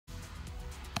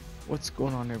What's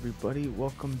going on, everybody?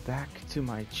 Welcome back to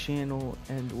my channel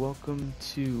and welcome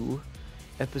to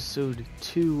episode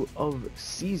 2 of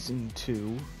season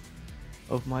 2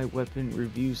 of my weapon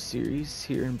review series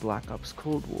here in Black Ops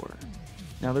Cold War.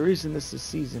 Now the reason this is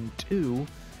season 2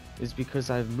 is because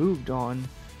I've moved on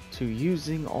to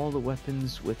using all the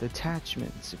weapons with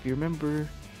attachments. If you remember,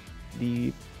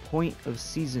 the point of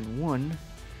season 1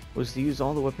 was to use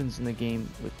all the weapons in the game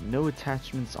with no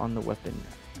attachments on the weapon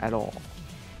at all,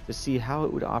 to see how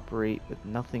it would operate with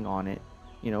nothing on it.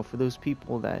 You know, for those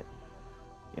people that,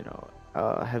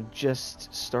 have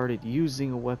just started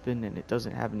using a weapon and it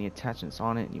doesn't have any attachments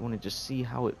on it, and you want to just see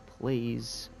how it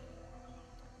plays.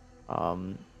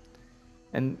 And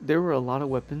there were a lot of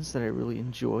weapons that I really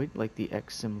enjoyed, like the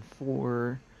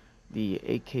XM4, the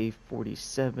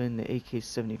AK-47, the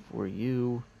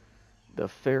AK-74U, the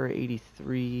Farah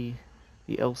 83,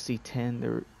 the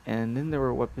LC-10, and then there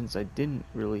were weapons I didn't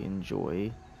really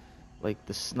enjoy, like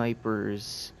the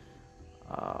snipers,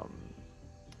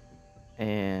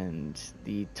 and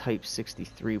the Type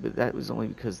 63, but that was only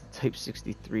because the Type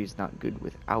 63 is not good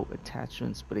without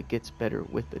attachments, but it gets better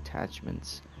with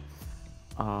attachments.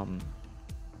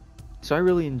 So I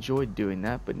really enjoyed doing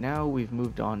that, but now we've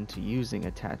moved on to using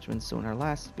attachments. So in our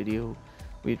last video,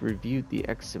 we had reviewed the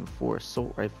XM4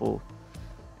 assault rifle,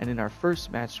 and in our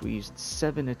first match we used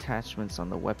 7 attachments on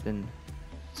the weapon,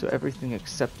 so everything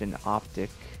except an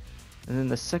optic. And then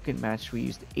the second match we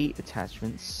used 8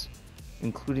 attachments,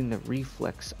 including the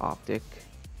reflex optic.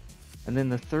 And then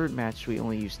the third match we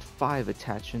only used 5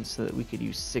 attachments so that we could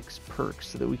use 6 perks,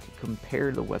 so that we could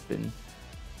compare the weapon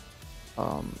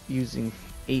using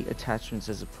 8 attachments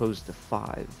as opposed to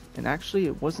 5. And actually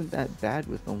it wasn't that bad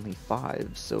with only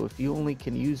 5, so if you only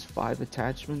can use 5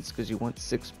 attachments because you want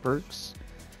 6 perks,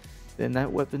 then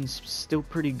that weapon's still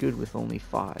pretty good with only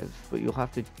 5, but you'll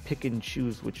have to pick and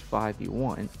choose which 5 you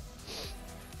want.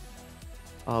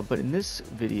 But in this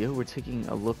video we're taking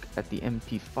a look at the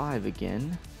MP5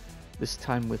 again, this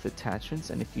time with attachments,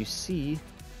 and if you see,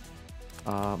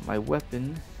 my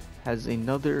weapon has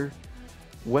another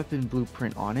weapon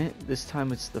blueprint on it. This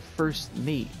time it's the first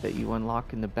mate that you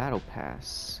unlock in the battle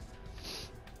pass.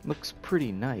 Looks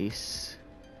pretty nice.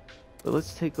 But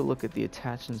let's take a look at the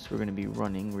attachments we're going to be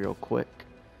running real quick.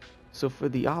 So for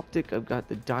the optic, I've got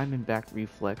the Diamondback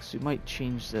reflex. We might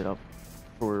change that up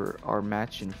for our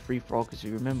match in free-for-all, because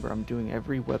you remember I'm doing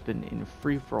every weapon in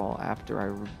free-for-all after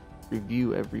I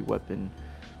review every weapon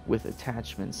with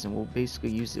attachments, and we'll basically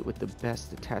use it with the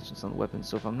best attachments on the weapon.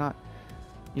 So if I'm not,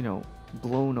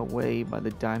 blown away by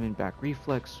the Diamondback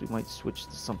reflex, we might switch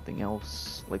to something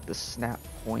else like the snap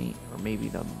point or maybe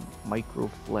the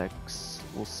microflex.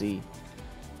 We'll see,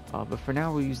 but for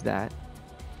now we'll use that.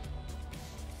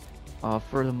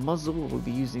 For the muzzle, we'll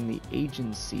be using the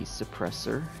agency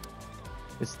suppressor.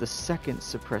 It's the second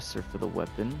suppressor for the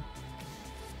weapon.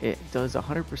 It does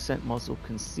 100% muzzle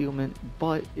concealment,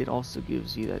 but it also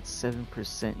gives you that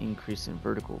 7% increase in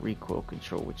vertical recoil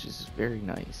control, which is very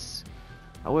nice.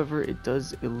 However, it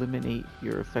does eliminate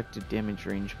your effective damage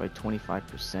range by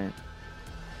 25%,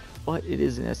 but it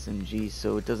is an SMG,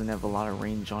 so it doesn't have a lot of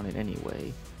range on it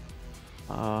anyway.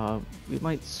 We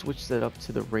might switch that up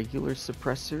to the regular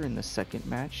suppressor in the second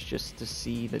match just to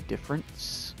see the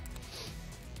difference.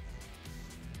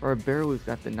 For our barrel, we've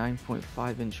got the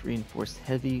 9.5-inch reinforced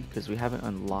heavy because we haven't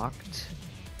unlocked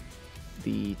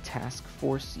the task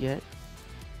force yet,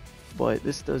 but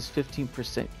this does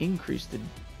 15% increase the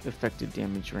effective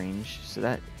damage range, so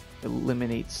that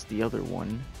eliminates the other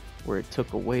one where it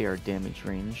took away our damage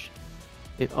range.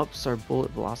 It ups our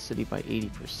bullet velocity by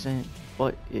 80%,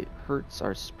 but it hurts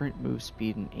our sprint move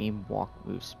speed and aim walk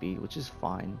move speed, which is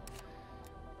fine.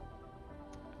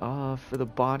 For the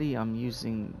body, I'm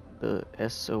using the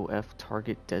SOF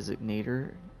target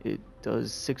designator. It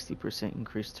does 60%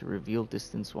 increase to reveal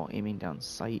distance while aiming down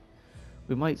sight.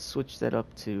 We might switch that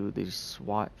up to the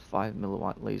SWAT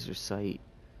 5mm laser sight,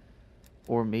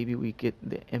 or maybe we get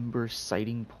the Ember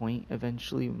sighting point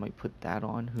eventually. We might put that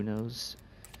on, who knows.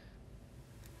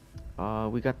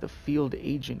 We got the field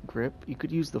agent grip. You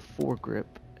could use the foregrip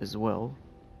as well.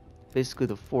 Basically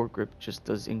the foregrip just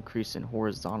does increase in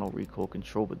horizontal recoil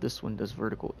control, but this one does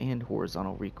vertical and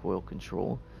horizontal recoil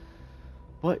control.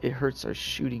 But it hurts our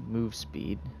shooting move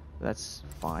speed. That's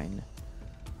fine.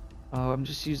 I'm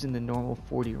just using the normal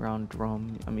 40-round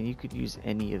drum. I mean, you could use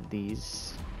any of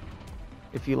these.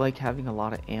 If you like having a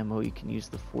lot of ammo, you can use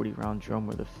the 40-round drum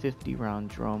or the 50-round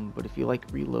drum, but if you like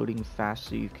reloading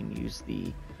faster, you can use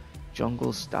the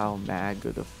jungle style mag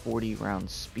or the 40-round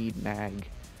speed mag.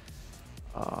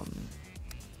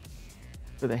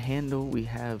 For the handle, we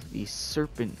have the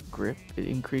serpent grip. It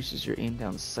increases your aim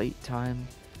down sight time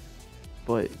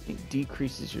but it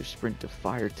decreases your sprint to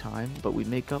fire time, but we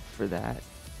make up for that.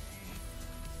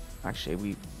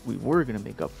 Actually, we were going to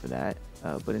make up for that,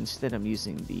 but instead I'm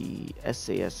using the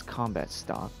SAS combat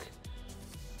stock.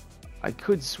 I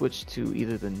could switch to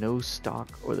either the no stock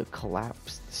or the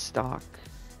collapsed stock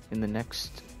in the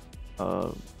next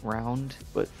round,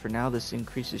 but for now this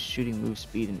increases shooting move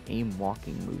speed and aim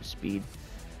walking move speed,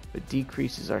 but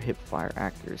decreases our hip fire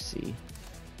accuracy.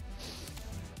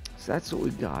 So that's what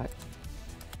we got.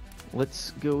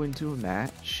 Let's go into a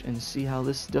match and see how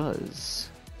this does.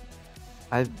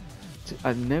 I've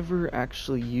never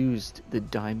actually used the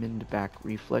diamond back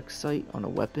reflex sight on a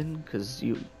weapon because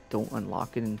you don't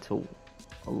unlock it until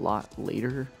a lot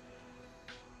later.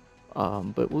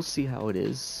 But we'll see how it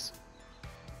is.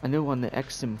 I know on the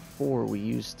XM4 we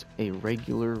used a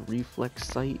regular reflex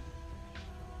sight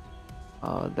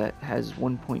that has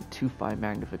 1.25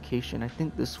 magnification. I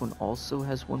think this one also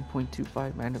has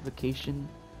 1.25 magnification,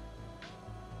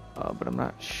 but I'm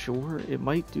not sure. It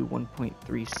might do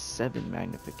 1.37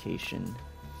 magnification,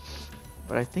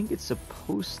 but I think it's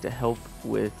supposed to help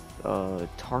with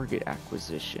target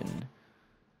acquisition,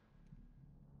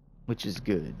 which is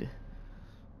good.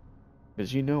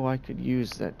 Because you know I could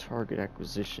use that target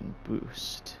acquisition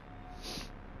boost.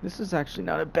 This is actually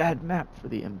not a bad map for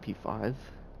the MP5.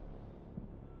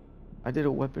 I did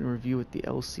a weapon review with the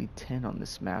LC10 on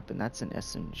this map, and that's an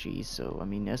SMG, so I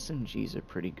mean SMGs are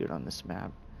pretty good on this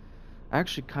map. I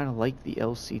actually kind of like the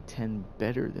LC10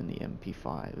 better than the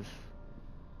MP5.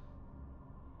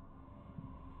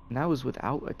 And that was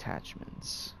without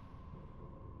attachments.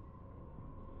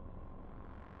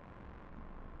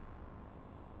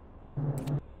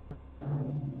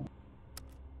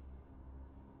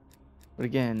 But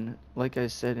again, like I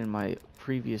said in my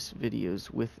previous videos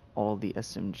with all the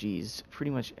SMGs,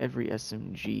 pretty much every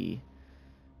SMG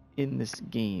in this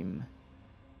game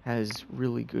has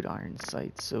really good iron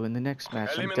sights. So in the next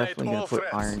match, I'm definitely going to put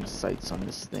iron sights on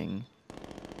this thing.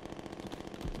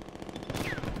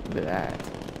 Look at that.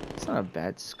 It's not a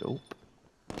bad scope.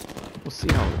 We'll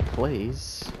see how it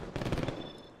plays.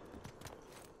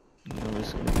 You know,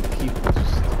 there's going to be people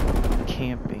just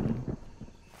camping.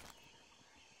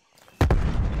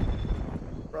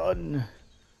 Run!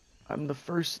 I'm the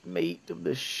first mate of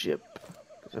this ship,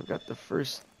 because I've got the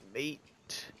first mate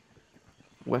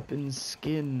weapon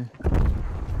skin.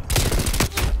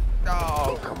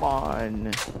 Oh, come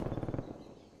on!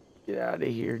 Get out of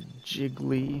here,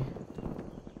 Jiggly.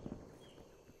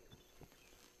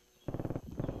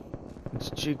 It's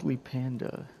Jiggly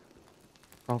Panda.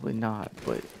 Probably not,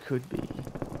 but it could be.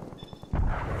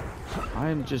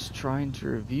 I'm just trying to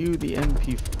review the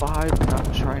MP5,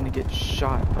 not trying to get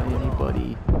shot by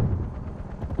anybody.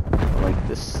 I like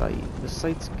the sight. The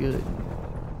sight's good.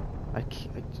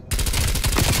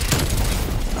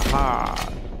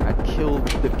 Aha! I killed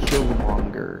the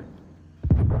Killmonger.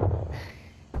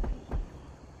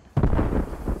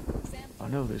 Oh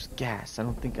no, there's gas. I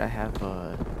don't think I have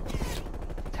a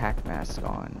tac mask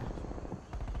on.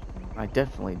 I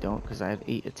definitely don't, because I have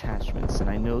 8 attachments, and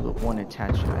I know that one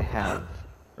attachment I have,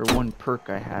 or one perk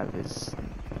I have is...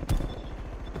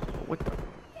 What the...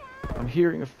 I'm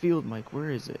hearing a field mic, where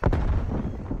is it?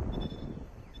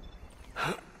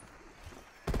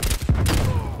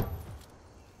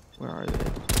 Where are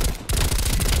they?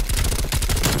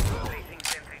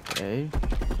 Okay,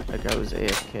 that guy was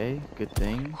AFK, good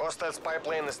thing. Hostile spy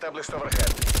plane established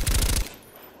overhead.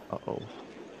 Uh-oh.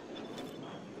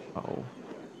 Uh-oh.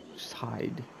 Just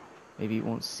hide. Maybe he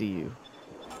won't see you.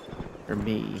 Or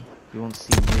me. He won't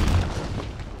see me.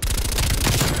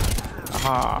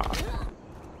 Aha!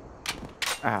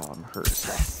 Ow, I'm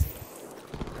hurt.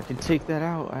 I can take that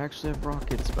out. I actually have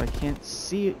rockets, but I can't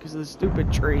see it because of the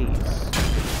stupid trees.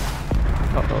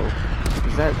 Uh-oh.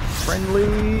 Is that friendly?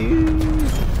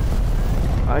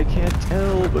 I can't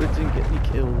tell, but it didn't get any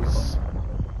kills.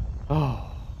 Oh.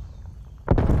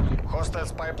 Hostile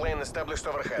spy plane established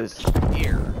overhead. This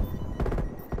here.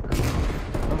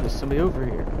 Oh, there's somebody over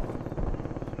here.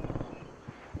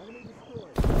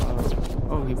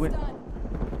 Oh, he went.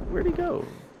 Where'd he go?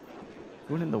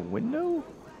 He went in the window?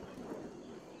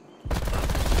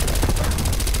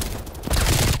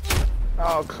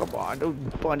 Oh, come on.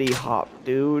 Don't bunny hop,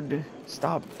 dude.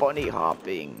 Stop bunny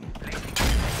hopping.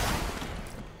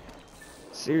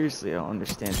 Seriously, I don't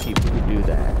understand people who do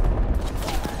that.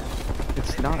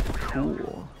 It's not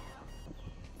cool.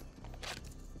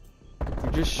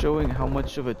 You're just showing how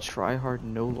much of a tryhard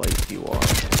no-life you are.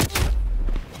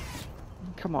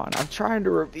 Come on, I'm trying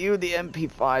to review the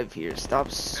MP5 here. Stop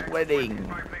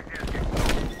sweating.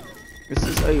 This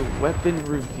is a weapon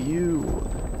review.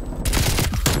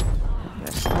 Yeah,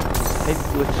 stop head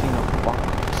glitching a box,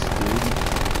 dude.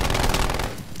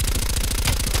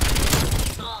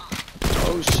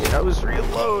 Oh shit, I was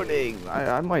reloading.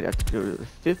 I might have to go to the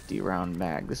 50 round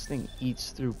mag. This thing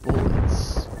eats through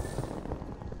bullets.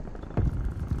 I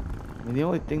mean, the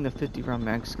only thing the 50 round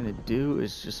mag's gonna do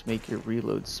is just make your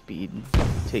reload speed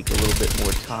take a little bit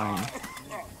more time.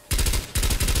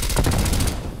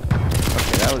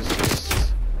 Okay, that was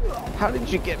just... How did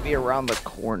you get me around the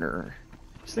corner?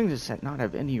 This thing does not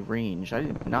have any range. I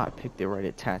did not pick the right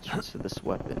attachments for this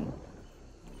weapon.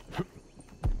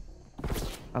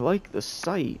 I like the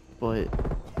sight, but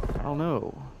I don't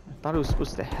know. I thought it was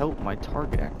supposed to help my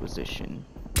target acquisition.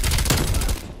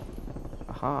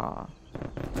 Aha.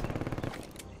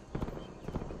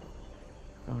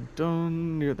 Dun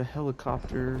dun, near the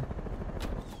helicopter.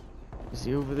 Is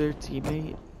he over there,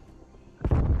 teammate?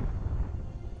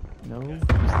 No, he's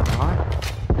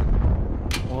not.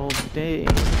 Well, dang.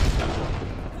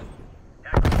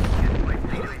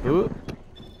 Oop.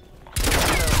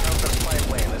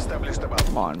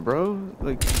 Come on, bro.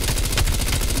 Like,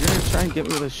 you're gonna try and get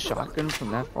me with a shotgun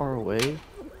from that far away?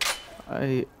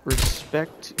 I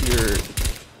respect your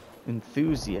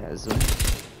enthusiasm,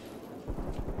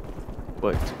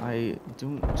 but I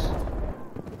don't.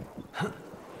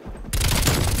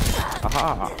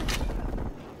 Aha!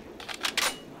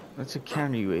 That's a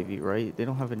counter UAV, right? They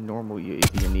don't have a normal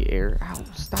UAV in the air. Ow,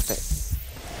 stop it.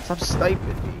 Stop sniping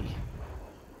me.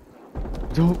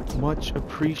 Don't much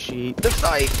appreciate the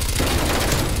snipe.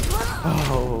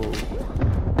 Oh.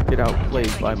 Get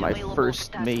outplayed by my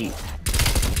first mate.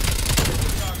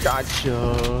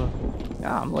 Gotcha.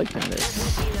 Yeah, I'm liking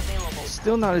this.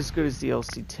 Still not as good as the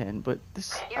LC-10, but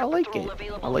this, I like it.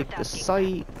 I like the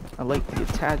sight. I like the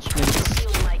attachments.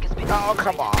 Oh,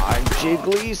 come on,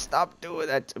 Jiggly. Stop doing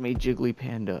that to me, Jiggly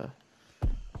Panda.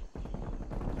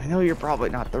 I know you're probably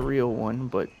not the real one,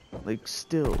 but, like,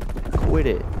 still, quit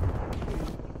it.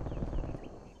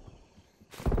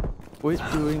 Quit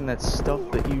doing that stuff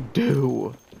that you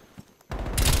do.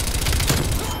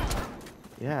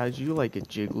 Yeah, how'd you like it,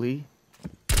 Jiggly?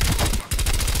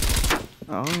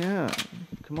 Oh, yeah.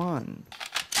 Come on.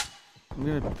 I'm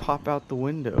gonna pop out the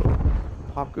window.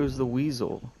 Pop goes the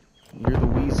weasel. You're the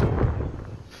weasel.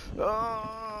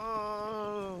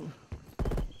 Oh!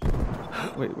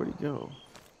 Wait, where'd he go?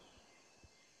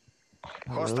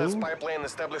 Hostile spy plane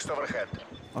established overhead.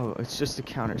 Oh, it's just a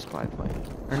counter spy plane.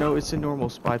 Or no, it's a normal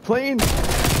spy plane.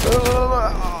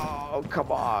 Oh,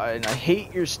 come on. I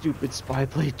hate your stupid spy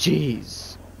plane.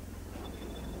 Jeez.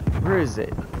 Where is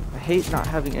it? I hate not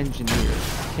having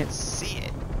engineers. I can't see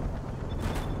it.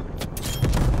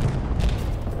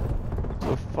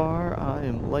 So far, I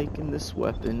am liking this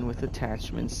weapon with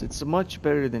attachments. It's much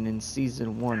better than in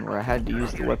Season 1 where I had to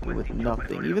use the weapon with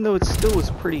nothing. Even though it still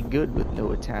was pretty good with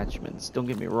no attachments, don't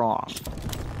get me wrong.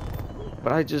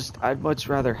 But I'd much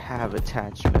rather have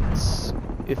attachments,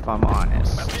 if I'm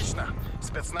honest. Oh,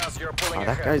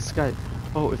 that guy's got...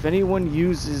 Oh, if anyone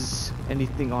uses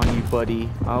anything on you, buddy,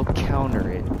 I'll counter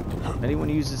it. If anyone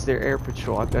uses their air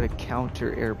patrol, I've got to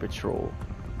counter air patrol.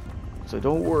 So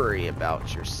don't worry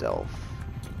about yourself.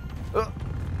 Where'd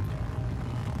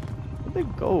they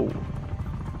go?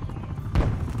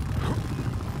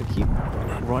 They keep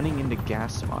running into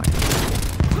gas mines.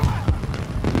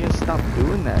 You gotta stop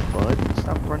doing that, bud.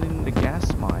 Stop running into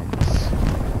gas mines.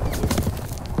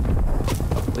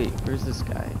 Oh, wait, where's this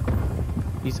guy?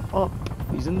 He's up.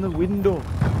 He's in the window.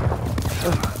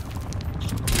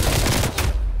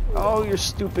 Oh, your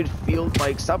stupid field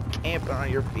bike. Stop camping on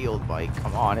your field bike.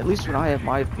 Come on. At least when I have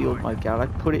my field bike out, I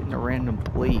put it in a random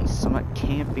place. I'm not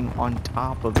camping on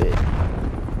top of it.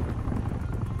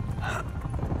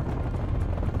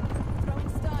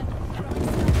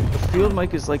 The field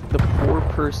mic is like the poor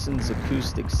person's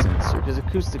acoustic sensor, because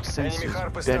acoustic sensor is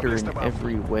better in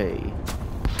every way.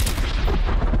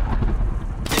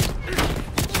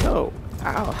 No.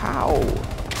 Ow, how?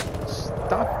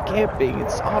 Stop camping.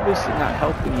 It's obviously not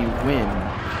helping you win.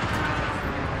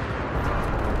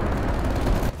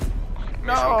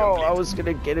 No, I was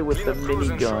gonna get it with the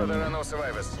minigun.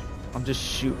 I'm just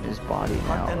shooting his body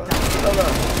now.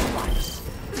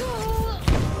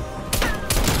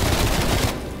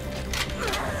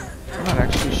 I'm not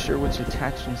actually sure which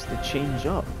attachments to change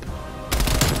up.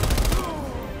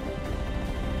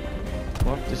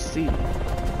 We'll have to see.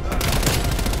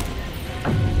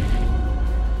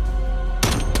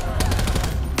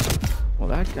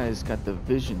 That guy's got the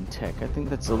vision tech. I think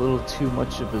that's a little too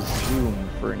much of a zoom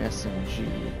for an SMG.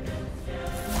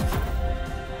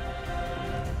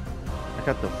 I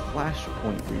got the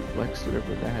flashpoint reflex,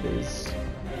 whatever that is.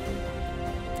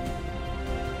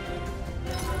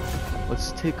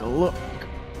 Let's take a look.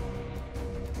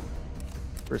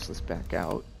 First, let's back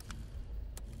out.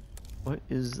 What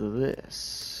is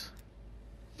this?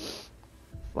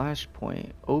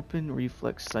 Flashpoint. Open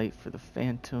reflex sight for the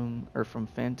Phantom, or from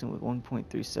Phantom with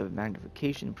 1.37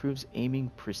 magnification. Improves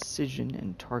aiming precision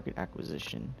and target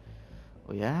acquisition.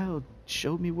 Oh yeah,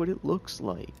 show me what it looks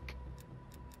like.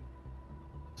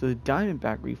 So the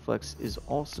Diamondback reflex is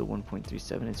also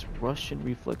 1.37. It's Russian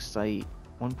reflex sight,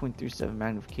 1.37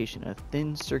 magnification, a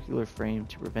thin circular frame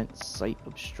to prevent sight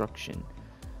obstruction.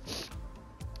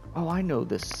 Oh, I know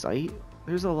this sight.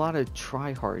 There's a lot of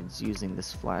tryhards using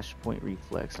this flashpoint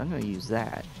reflex. I'm going to use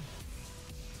that.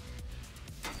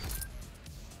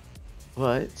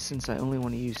 But since I only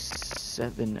want to use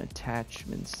 7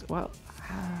 attachments, well,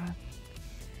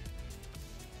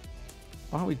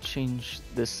 why don't we change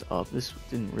this up? This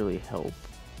didn't really help.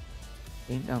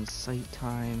 Aim down sight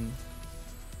time.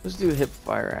 Let's do hip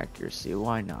fire accuracy.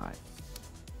 Why not?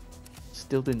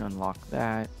 Still didn't unlock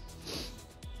that.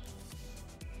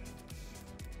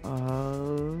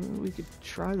 We could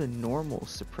try the normal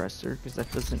suppressor because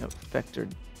that doesn't affect our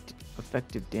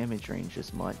effective damage range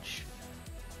as much.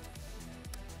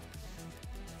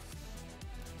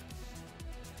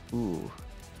 Ooh,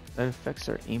 that affects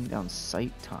our aim down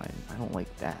sight time. I don't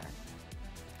like that.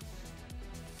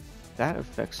 That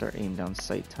affects our aim down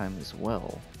sight time as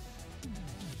well.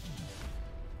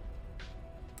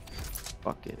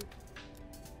 Fuck it.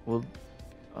 Well,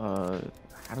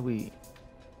 how do we...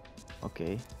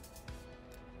 Okay.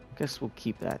 I guess we'll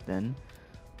keep that then.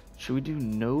 Should we do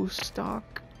no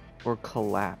stock or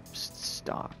collapsed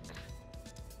stock?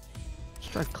 Let's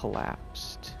try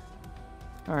collapsed.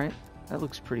 Alright, that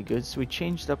looks pretty good. So we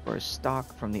changed up our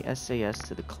stock from the SAS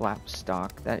to the collapsed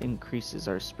stock. That increases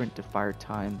our sprint to fire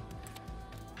time.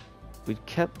 We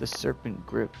kept the Serpent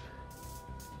grip.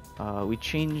 We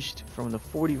changed from the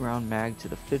 40 round mag to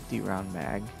the 50 round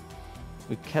mag.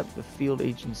 We kept the field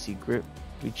agency grip.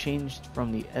 We changed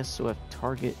from the SOF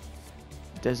target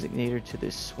designator to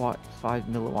the SWAT 5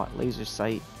 milliwatt laser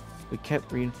sight. We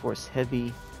kept reinforced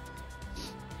heavy.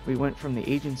 We went from the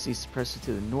agency suppressor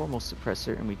to the normal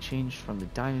suppressor, and we changed from the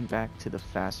Diamondback to the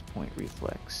fast point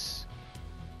reflex.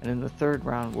 And in the third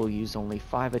round we'll use only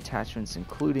 5 attachments,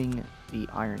 including the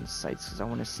iron sights, because I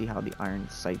want to see how the iron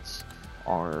sights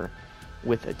are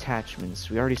with attachments.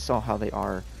 We already saw how they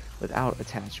are without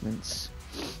attachments.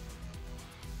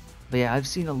 But yeah, I've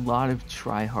seen a lot of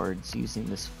tryhards using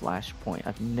this flashpoint.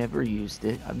 I've never used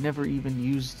it. I've never even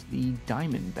used the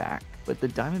Diamondback, but the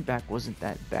Diamondback wasn't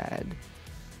that bad.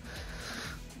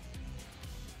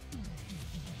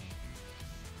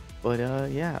 But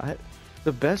yeah,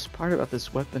 the best part about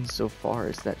this weapon so far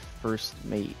is that first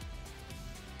mate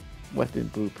weapon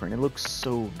blueprint. It looks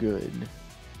so good.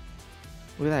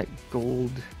 Look at that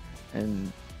gold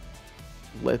and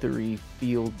leathery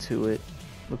feel to it.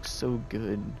 Looks so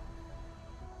good.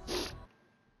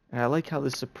 And I like how the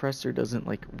suppressor doesn't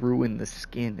like ruin the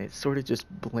skin. It sort of just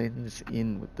blends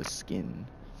in with the skin.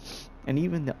 And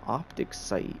even the optic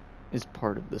sight is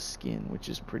part of the skin, which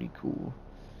is pretty cool.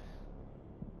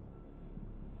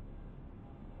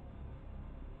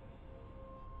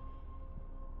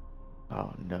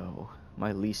 Oh no,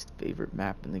 my least favorite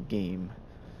map in the game.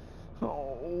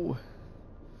 Oh,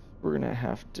 we're gonna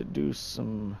have to do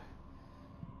some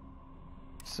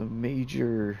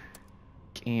major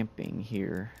camping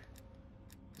here,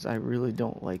 because I really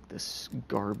don't like this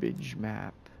garbage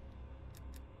map.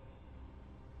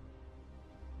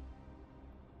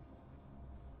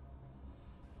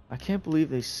 I can't believe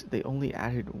they only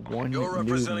added one You're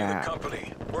new representing map the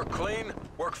company. Work clean,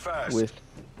 work fast. with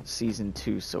Season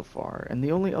 2 so far, and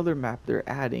the only other map they're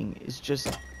adding is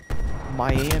just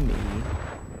Miami,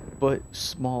 but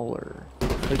smaller.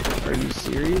 Like, are you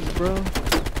serious, bro?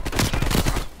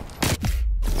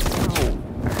 Ow,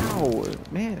 ow,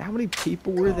 man, how many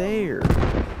people were there?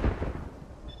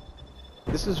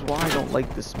 This is why I don't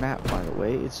like this map, by the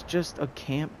way. It's just a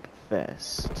camp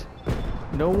fest.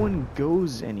 No one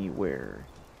goes anywhere.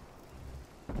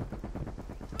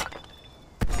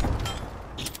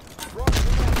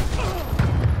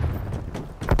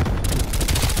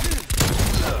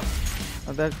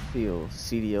 How'd that feel?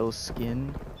 CDL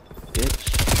skin, bitch?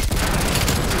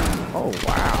 Oh,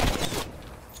 wow.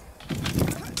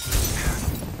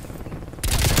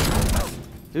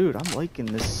 Dude, I'm liking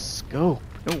this scope.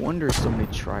 No wonder so many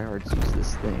tryhards use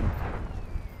this thing.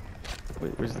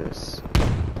 Wait, where's this?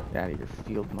 Get out of your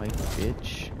field mic,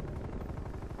 bitch.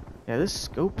 Yeah, this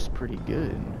scope's pretty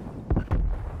good.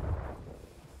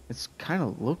 It's kind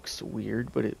of looks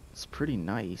weird, but it's pretty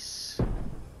nice.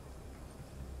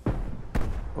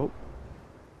 Oh.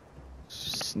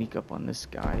 Sneak up on this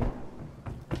guy.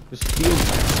 There's field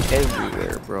mics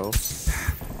everywhere, bro.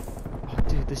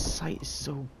 this site is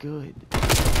so good.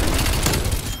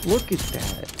 Look at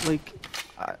that. Like,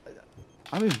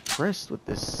 I'm impressed with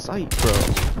this site, bro.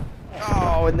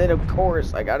 Oh, and then of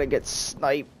course I gotta get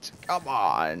sniped. Come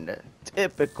on.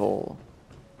 Typical.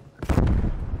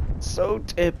 So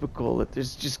typical that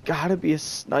there's just gotta be a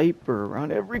sniper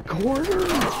around every corner.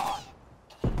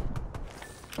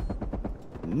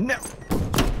 No.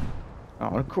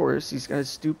 Oh, of course, he's got a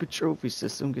stupid trophy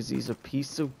system because he's a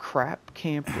piece of crap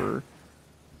camper.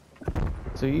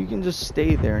 So you can just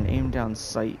stay there and aim down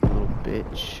sight, you little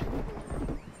bitch.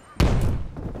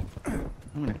 I'm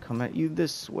gonna come at you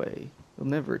this way. You'll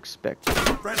never expect it.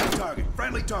 Friendly target!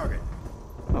 Friendly target!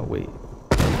 Oh, wait.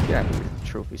 Get out of here,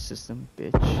 trophy system,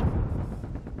 bitch.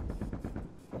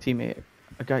 Teammate,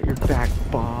 I got your back,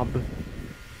 Bob.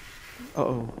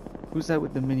 Uh-oh. Who's that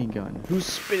with the minigun? Who's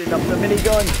spitting up the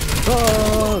minigun?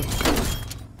 Oh!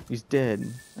 He's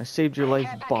dead. I saved your life,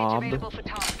 Bob.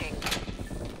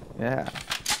 Yeah.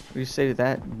 What do you say to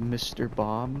that, Mr.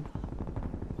 Bob?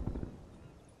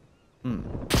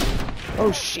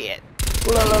 Oh, shit.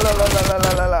 La la la la la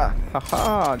la la la.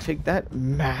 Haha, take that,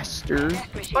 master.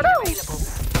 Oh, no.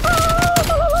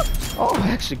 Oh, I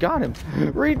actually got him.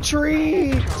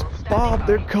 Retreat! Bob,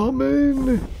 they're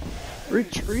coming!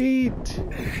 Retreat!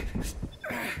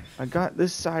 I got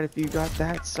this side if you got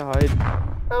that side.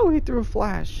 Oh, he threw a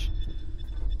flash.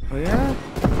 Oh yeah?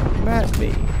 Come at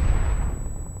me.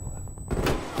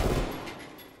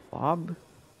 Bob,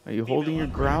 are you holding your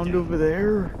ground over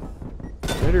there?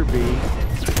 Better be.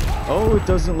 Oh, it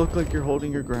doesn't look like you're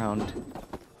holding your ground.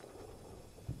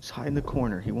 Just hide in the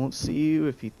corner. He won't see you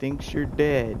if he thinks you're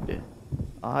dead.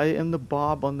 I am the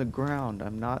Bob on the ground.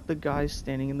 I'm not the guy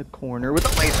standing in the corner with a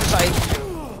laser sight.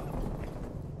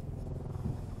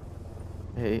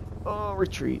 Hey, oh,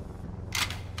 retreat.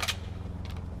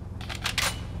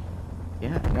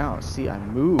 Yeah, now, see, I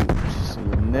moved, so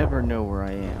you'll never know where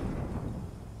I am.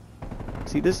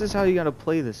 See, this is how you gotta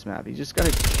play this map. You just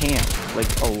gotta camp, like,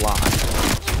 a lot.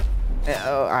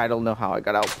 I don't know how I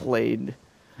got outplayed.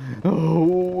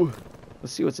 Oh,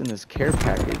 let's see what's in this care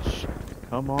package.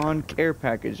 Come on, care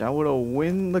package. I want to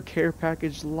win the care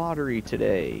package lottery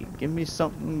today. Give me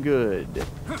something good.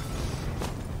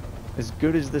 As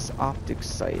good as this optic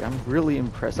sight. I'm really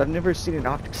impressed. I've never seen an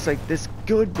optic sight this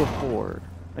good before.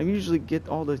 I usually get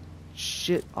all the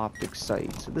shit optic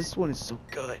sights. So this one is so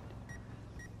good.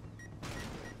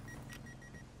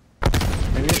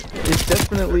 And it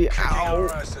definitely, ow,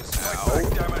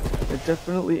 it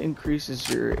definitely increases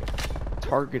your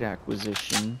target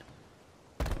acquisition.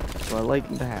 So I like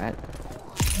that.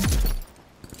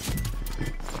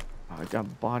 Oh, I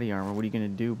got body armor. What are you gonna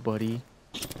do, buddy?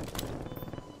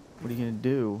 What are you gonna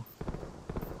do?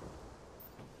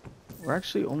 We're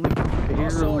actually only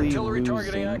barely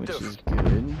losing, which is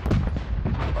good.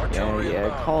 Yeah,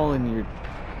 call in your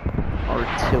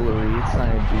artillery. It's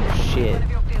not gonna do shit.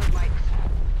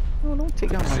 Oh, don't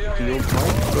take out my field mic,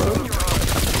 bro.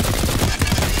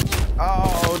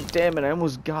 Oh, damn it. I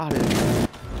almost got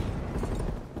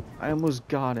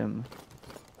him.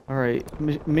 Alright,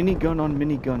 minigun on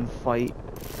minigun fight.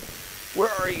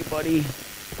 Where are you, buddy?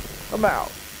 Come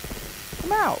out.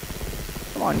 Come out.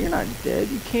 Come on, you're not dead.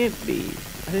 You can't be.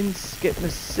 I didn't get an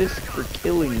assist for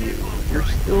killing you. You're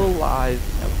still alive.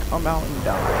 Now come out and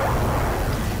die.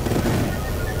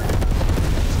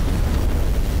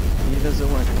 He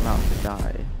doesn't want to come out to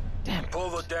die. Damn it. Pull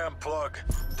the damn plug.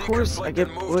 Of course, I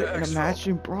get put in a match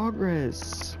in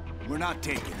progress. We're not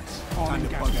taking this. Time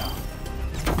to bug out.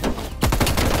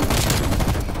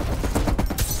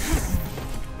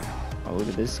 Oh, look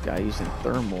at this guy using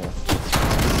thermal.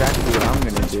 That's exactly what I'm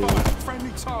gonna do.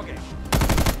 Friendly target.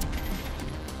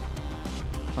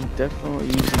 I'm definitely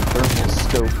using thermal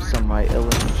scopes on my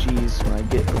LMGs when I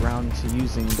get around to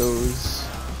using those.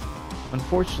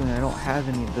 Unfortunately, I don't have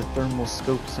any of the thermal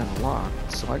scopes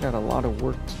unlocked, so I got a lot of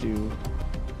work to do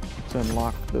to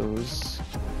unlock those.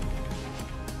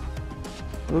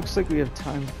 It looks like we have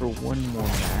time for one more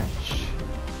match.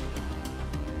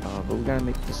 But we gotta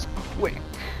make this quick.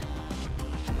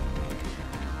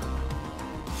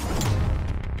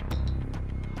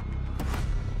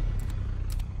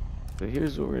 So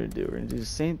here's what we're gonna do. We're gonna do the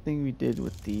same thing we did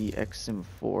with the XM4.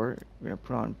 We're gonna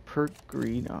put on perk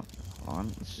greed on.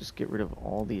 Let's just get rid of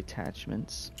all the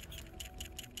attachments.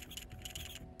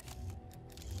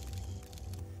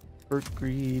 Perk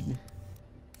greed.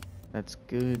 That's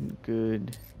good.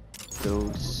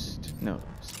 Ghost. No,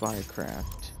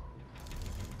 spycraft.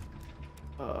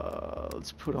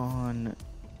 Let's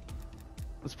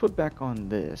put back on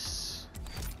this.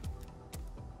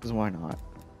 Because why not?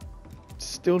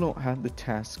 Still don't have the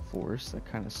task force. That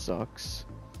kind of sucks.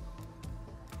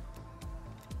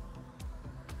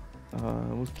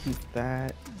 We'll keep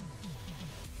that.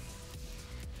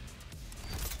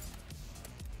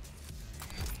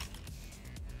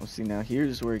 Well, see, now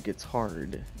here's where it gets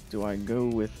hard. Do I go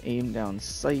with aim down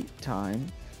sight time?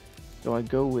 Do I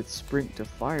go with sprint to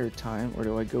fire time? Or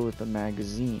do I go with the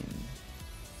magazine?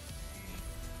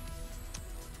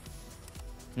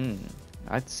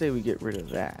 I'd say we get rid of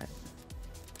that.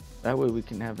 That way we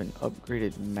can have an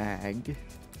upgraded mag.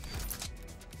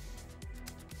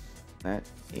 That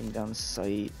aim down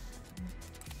sight.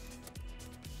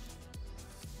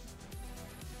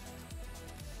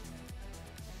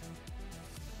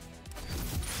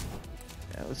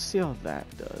 Yeah, let's see how that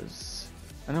does.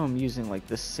 I know I'm using like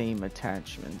the same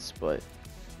attachments, but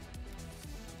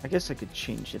I guess I could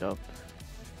change it up.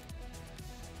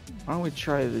 Why don't we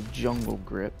try the jungle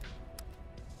grip?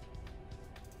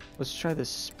 Let's try the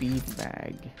speed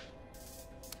mag.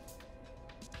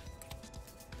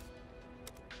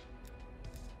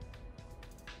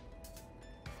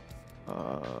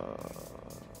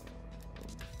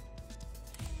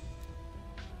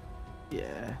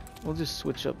 Yeah, we'll just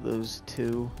switch up those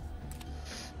two.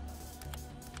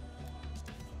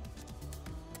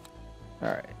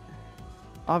 Alright.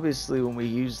 Obviously, when we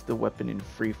use the weapon in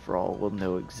free-for-all, we'll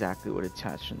know exactly what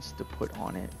attachments to put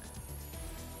on it.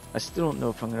 I still don't know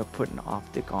if I'm going to put an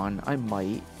optic on. I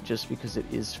might, just because it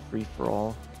is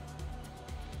free-for-all.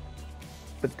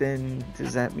 But then,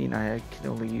 does that mean I can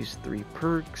only use 3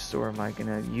 perks, or am I going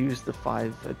to use the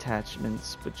 5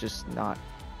 attachments, but just not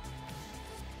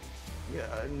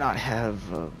have,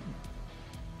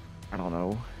 I don't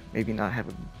know, maybe not have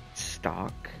a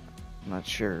stock? I'm not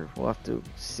sure. We'll have to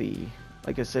see.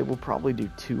 Like I said, we'll probably do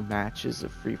 2 matches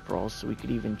of free-for-all, so we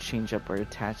could even change up our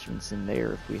attachments in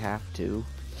there if we have to.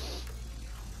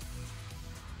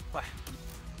 What?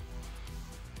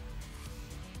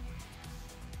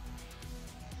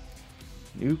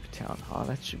 Nuketown, huh?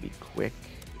 That should be quick.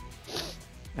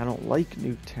 I don't like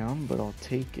Nuketown, but I'll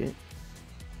take it.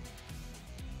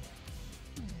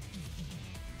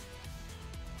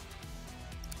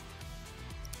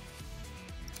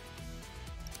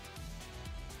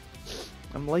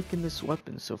 I'm liking this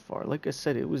weapon so far. Like I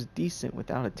said, it was decent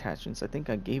without attachments. I think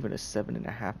I gave it a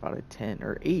 7.5 out of 10,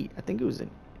 or 8. I think it was it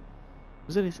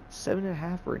a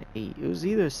 7.5 or an 8? It was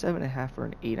either a 7.5 or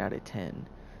an 8 out of 10,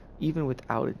 even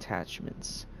without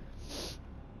attachments.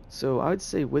 So I would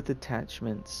say with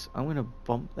attachments, I'm gonna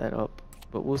bump that up,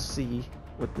 but we'll see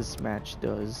what this match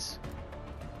does.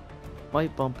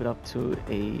 Might bump it up to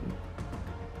a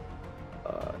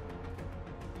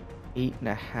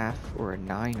 8.5 or a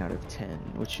 9 out of 10,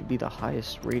 which should be the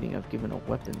highest rating I've given a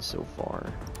weapon so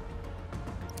far.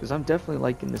 Because I'm definitely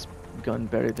liking this gun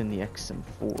better than the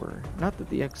XM4. Not that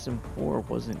the XM4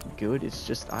 wasn't good, it's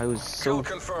just I was so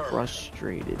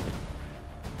frustrated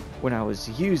when I was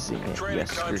using it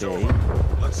yesterday.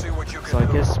 Let's see what you can So I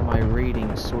do. guess my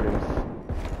rating sort of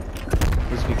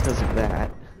was because of that.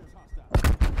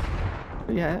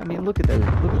 But yeah, I mean, look at that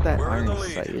We're in the iron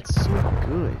lead. sight. It's so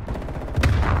good.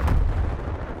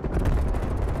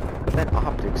 But that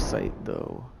optic sight,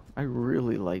 though, I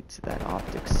really liked that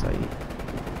optic sight.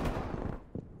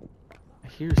 I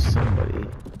hear somebody.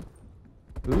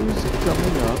 Who's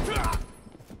coming up?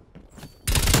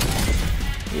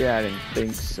 Yeah, I didn't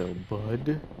think so,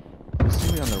 bud. There's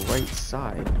somebody on the right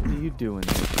side. What are you doing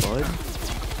there, bud?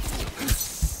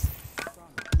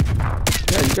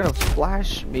 Yeah, you're gonna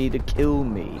flash me to kill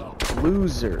me.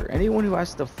 Loser. Anyone who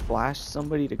has to flash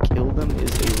somebody to kill them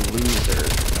is a loser.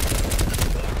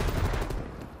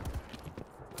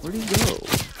 Where'd he go?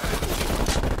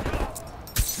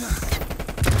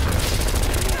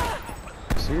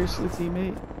 Seriously,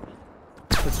 teammate?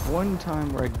 That's one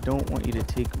time where I don't want you to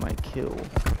take my kill.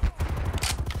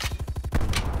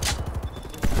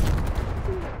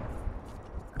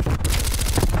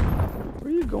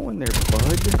 Where are you going there,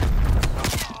 bud?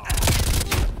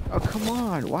 Oh, come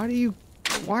on.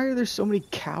 Why are there so many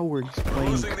cowards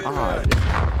playing COD?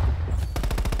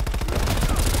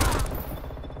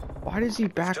 Why does he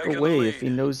back away if he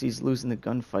knows he's losing the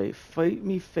gunfight? Fight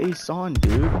me face on,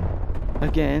 dude.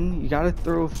 Again, you gotta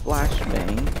throw a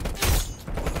flashbang.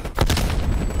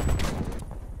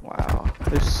 Wow,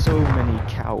 there's so many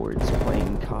cowards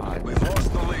playing COD. We've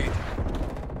lost the lead.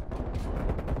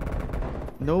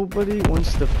 Nobody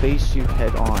wants to face you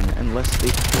head on unless they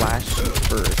flash you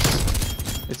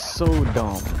first. It's so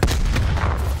dumb.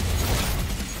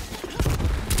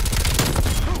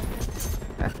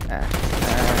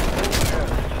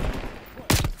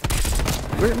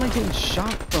 Where am I getting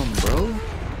shot from, bro?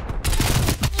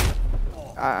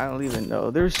 I don't even know.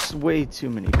 There's way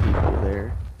too many people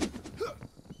there.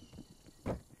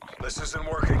 This isn't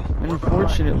working.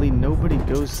 Unfortunately, nobody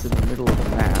goes to the middle of the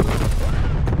map.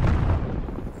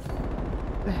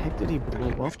 What the heck did he blow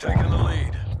We've up taken the on?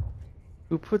 lead.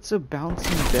 Who puts a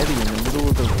bouncing Betty in the middle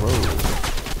of the road?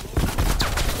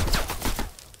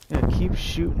 Yeah, keep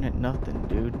shooting at nothing,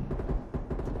 dude.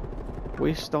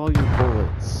 Waste all your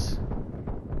bullets.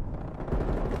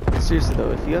 Seriously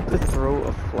though, if you have to throw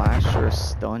a flash or a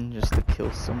stun just to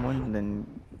kill someone, then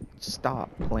stop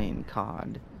playing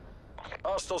COD.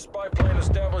 Hostile spy plane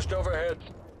established overhead.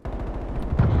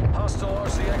 Hostile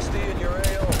RCXD in your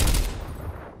AO.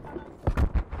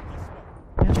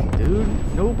 Yeah,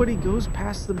 dude, nobody goes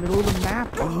past the middle of the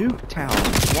map on Nuketown.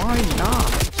 Why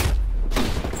not?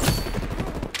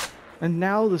 And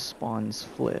now the spawns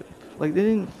flip. Like, they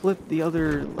didn't flip the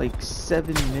other, like,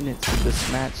 7 minutes of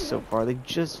this match so far. They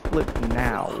just flipped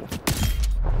now.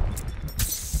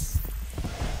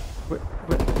 What,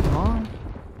 huh?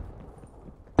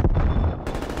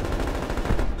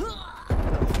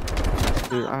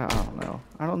 Dude, I don't know.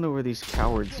 I don't know where these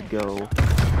cowards go.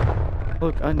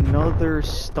 Look, another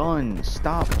stun.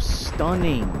 Stop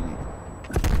stunning.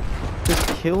 Just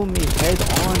kill me head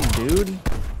on, dude.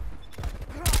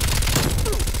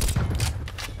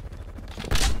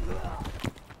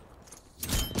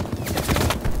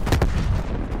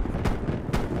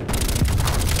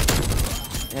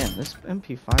 Man, this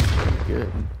MP5 is pretty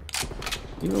good.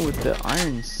 Even with the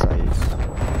iron sight.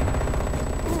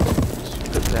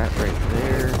 Just put that right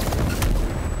there.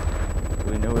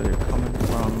 We know where they're coming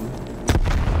from.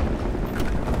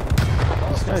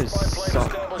 These guys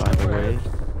suck, by the way.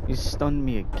 He stunned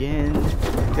me again.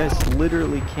 You guys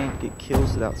literally can't get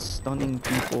kills without stunning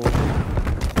people.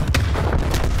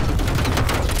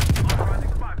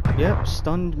 Yep,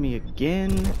 stunned me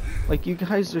again. Like, you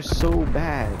guys are so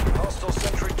bad.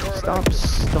 Stop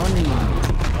stunning me.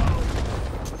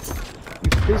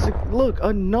 You look,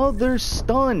 another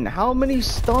stun. How many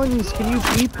stuns can you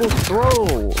people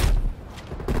throw?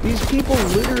 These people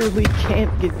literally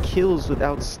can't get kills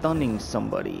without stunning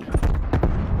somebody.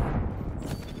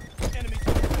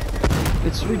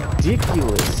 It's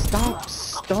ridiculous. Stop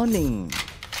stunning.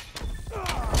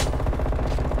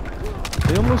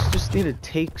 They almost just need to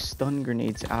take stun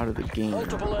grenades out of the game.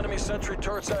 Multiple enemy sentry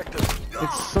turrets active.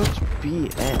 It's such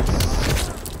BS.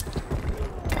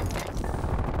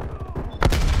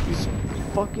 These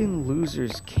fucking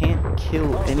losers can't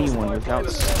kill anyone without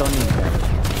stunning them.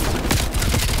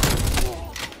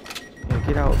 Yeah,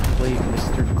 get outplayed,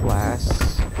 Mr. Glass.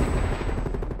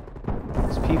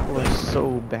 These people are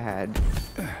so bad.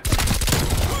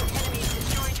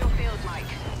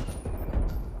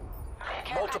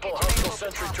 Multiple hostile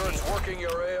sentry turrets working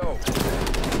your AO.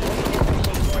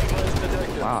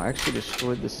 Wow, I actually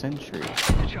destroyed the sentry.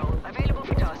 Patrol available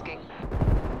for tasking.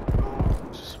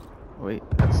 Just, wait,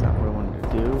 that's not what I wanted to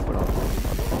do, but I'll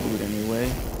do it anyway.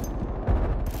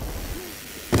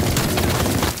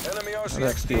 Enemy How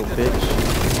that RCXD feel, detected. bitch?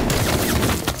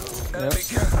 Enemy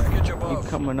care package above. Keep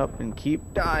coming up and keep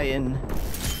dying.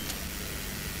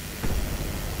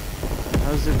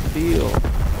 How's it feel?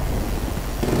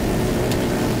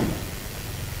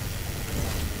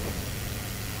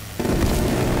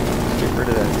 Get rid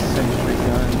of that sentry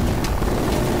gun.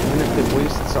 Even if it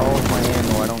wastes all of my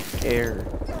ammo, I don't care.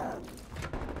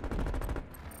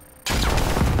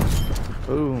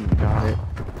 Boom, got it.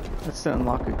 That's to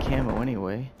unlock a camo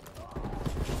anyway.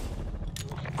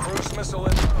 Cruise missile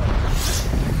in.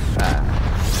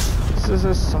 Ah, this is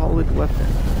a solid weapon.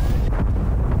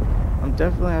 I'm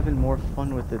definitely having more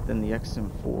fun with it than the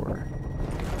XM4.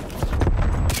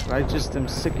 But I just am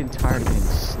sick and tired of being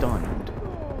stunned.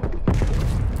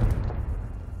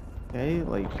 Okay,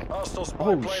 like... Hostile spy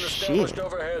Oh, plane established shit.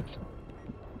 overhead.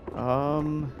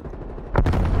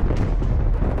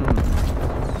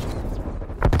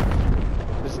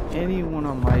 Does anyone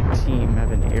on my team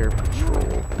have an air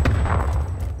patrol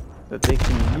that they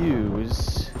can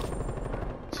use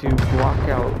to block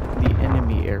out the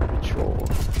enemy air patrol?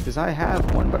 Because I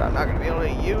have one, but I'm not going to be able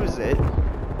to use it.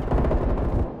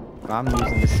 I'm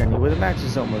using this anyway. The match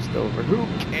is almost over. Who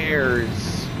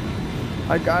cares?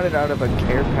 I got it out of a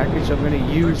care package. I'm going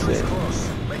to use it. Close.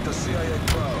 Make the CIA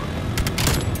proud.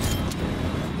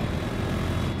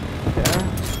 Yeah?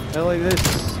 How like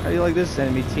this? How do you like this,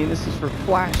 enemy team? This is for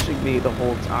flashing me the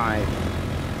whole time.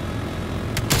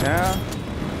 Yeah?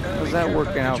 How's that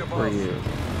working out for you?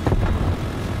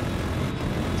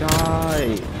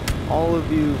 Die! All of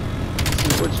you.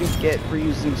 This is what you get for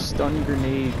using stun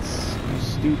grenades. You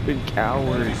stupid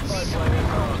cowards.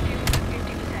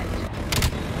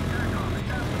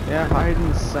 Yeah, hide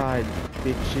inside,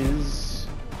 bitches.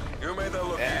 You made that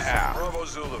look Yeah. easy. Bravo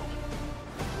Zulu.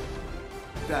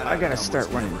 I gotta start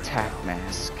running tac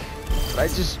mask. But I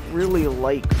just really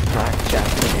like Flak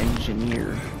Jacket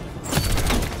Engineer.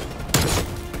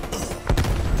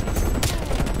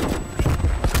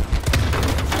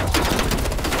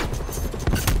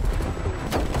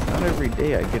 Not every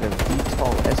day I get a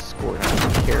VTOL escort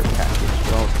on a care package,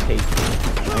 but I'll take it.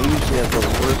 I usually have the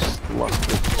worst luck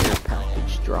with care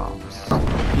package drops.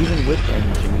 Even with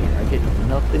Engineer, I get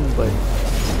nothing but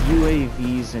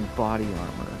UAVs and body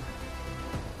armor.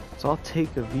 So I'll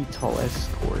take a VTOL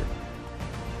escort.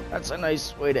 That's a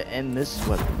nice way to end this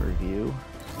weapon review.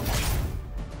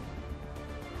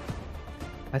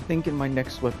 I think in my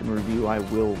next weapon review I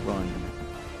will run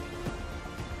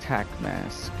TAC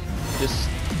mask.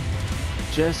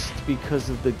 Just because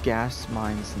of the gas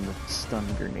mines and the stun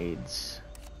grenades.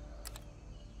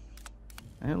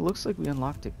 And it looks like we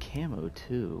unlocked a camo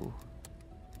too.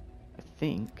 I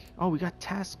think. Oh, we got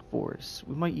Task Force.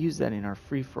 We might use that in our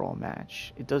free-for-all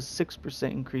match. It does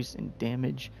 6% increase in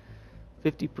damage,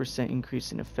 50%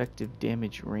 increase in effective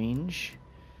damage range,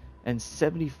 and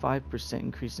 75%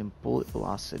 increase in bullet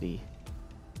velocity.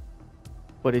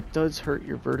 But it does hurt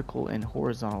your vertical and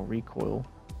horizontal recoil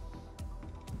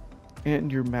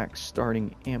and your max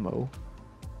starting ammo.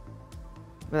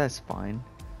 But that's fine,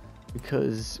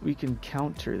 because we can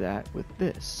counter that with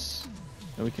this,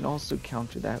 and we can also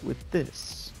counter that with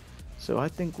this. So I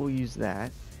think we'll use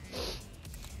that.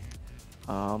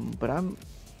 But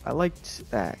I liked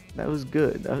that. That was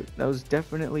good. That was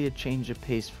definitely a change of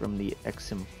pace from the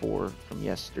XM4 from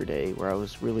yesterday, where I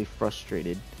was really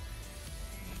frustrated.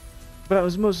 But I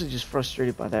was mostly just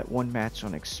frustrated by that one match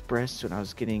on Express when I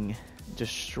was getting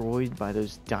destroyed by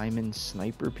those diamond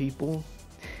sniper people.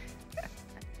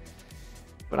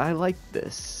 But I like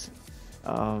this.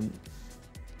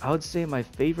 I would say my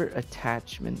favorite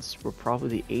attachments were probably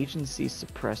the agency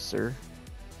suppressor,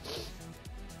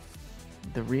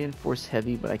 the reinforced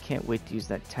heavy, but I can't wait to use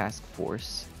that task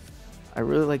force. I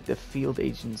really like the field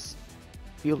agent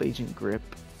grip.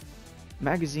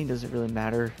 Magazine doesn't really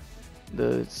matter.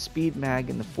 The speed mag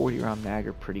and the 40 round mag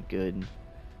are pretty good.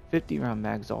 50 round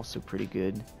mag's also pretty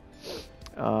good.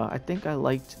 I think I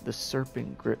liked the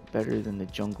serpent grip better than the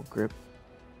jungle grip,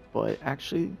 but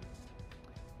actually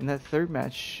in that third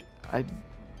match I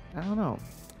don't know,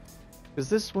 because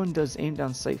this one does aim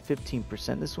down sight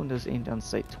 15%, this one does aim down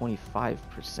sight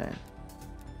 25%.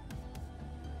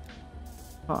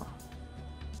 Huh.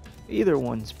 Either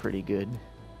one's pretty good.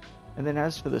 And then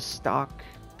as for the stock,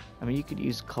 I mean, you could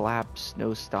use Collapse,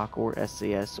 No Stock, or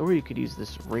SAS, or you could use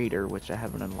this Raider, which I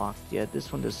haven't unlocked yet.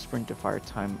 This one does sprint to fire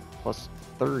time plus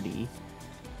 30,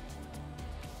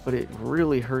 but it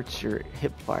really hurts your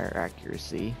hip fire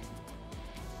accuracy.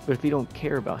 But if you don't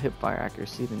care about hip fire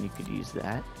accuracy, then you could use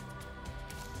that.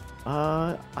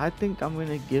 I think I'm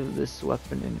gonna give this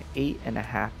weapon an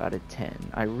 8.5 out of 10.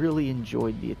 I really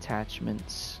enjoyed the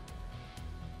attachments,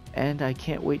 and I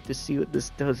can't wait to see what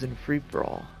this does in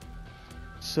free-for-all.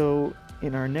 So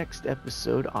in our next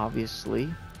episode,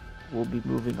 obviously, we'll be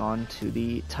moving on to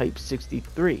the Type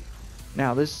 63.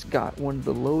 Now this got one of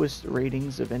the lowest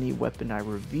ratings of any weapon I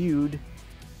reviewed,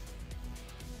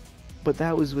 but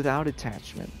that was without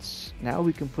attachments. Now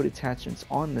we can put attachments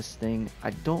on this thing.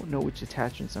 I don't know which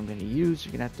attachments I'm going to use.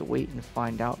 You're going to have to wait and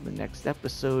find out in the next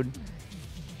episode,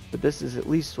 but this is at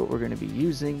least what we're going to be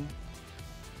using.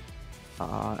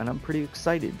 And I'm pretty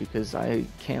excited because I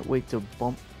can't wait to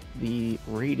bump the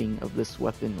rating of this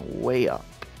weapon way up,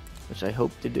 which I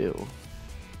hope to do.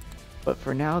 But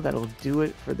for now, that'll do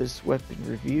it for this weapon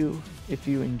review. If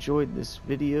you enjoyed this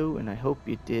video, and I hope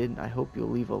you did, I hope you'll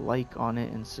leave a like on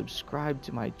it and subscribe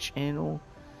to my channel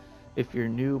if you're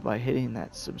new by hitting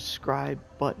that subscribe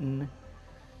button.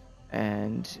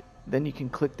 And then you can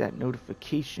click that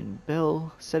notification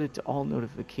bell, set it to all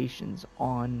notifications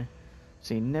on,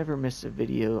 so you never miss a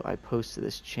video I post to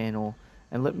this channel.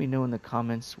 And let me know in the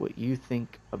comments what you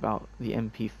think about the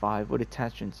MP5, what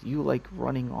attachments you like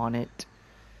running on it,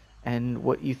 and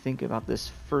what you think about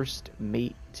this first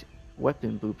mate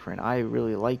weapon blueprint. I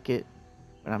really like it,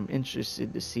 and I'm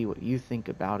interested to see what you think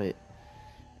about it.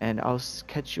 And I'll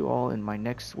catch you all in my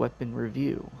next weapon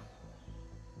review.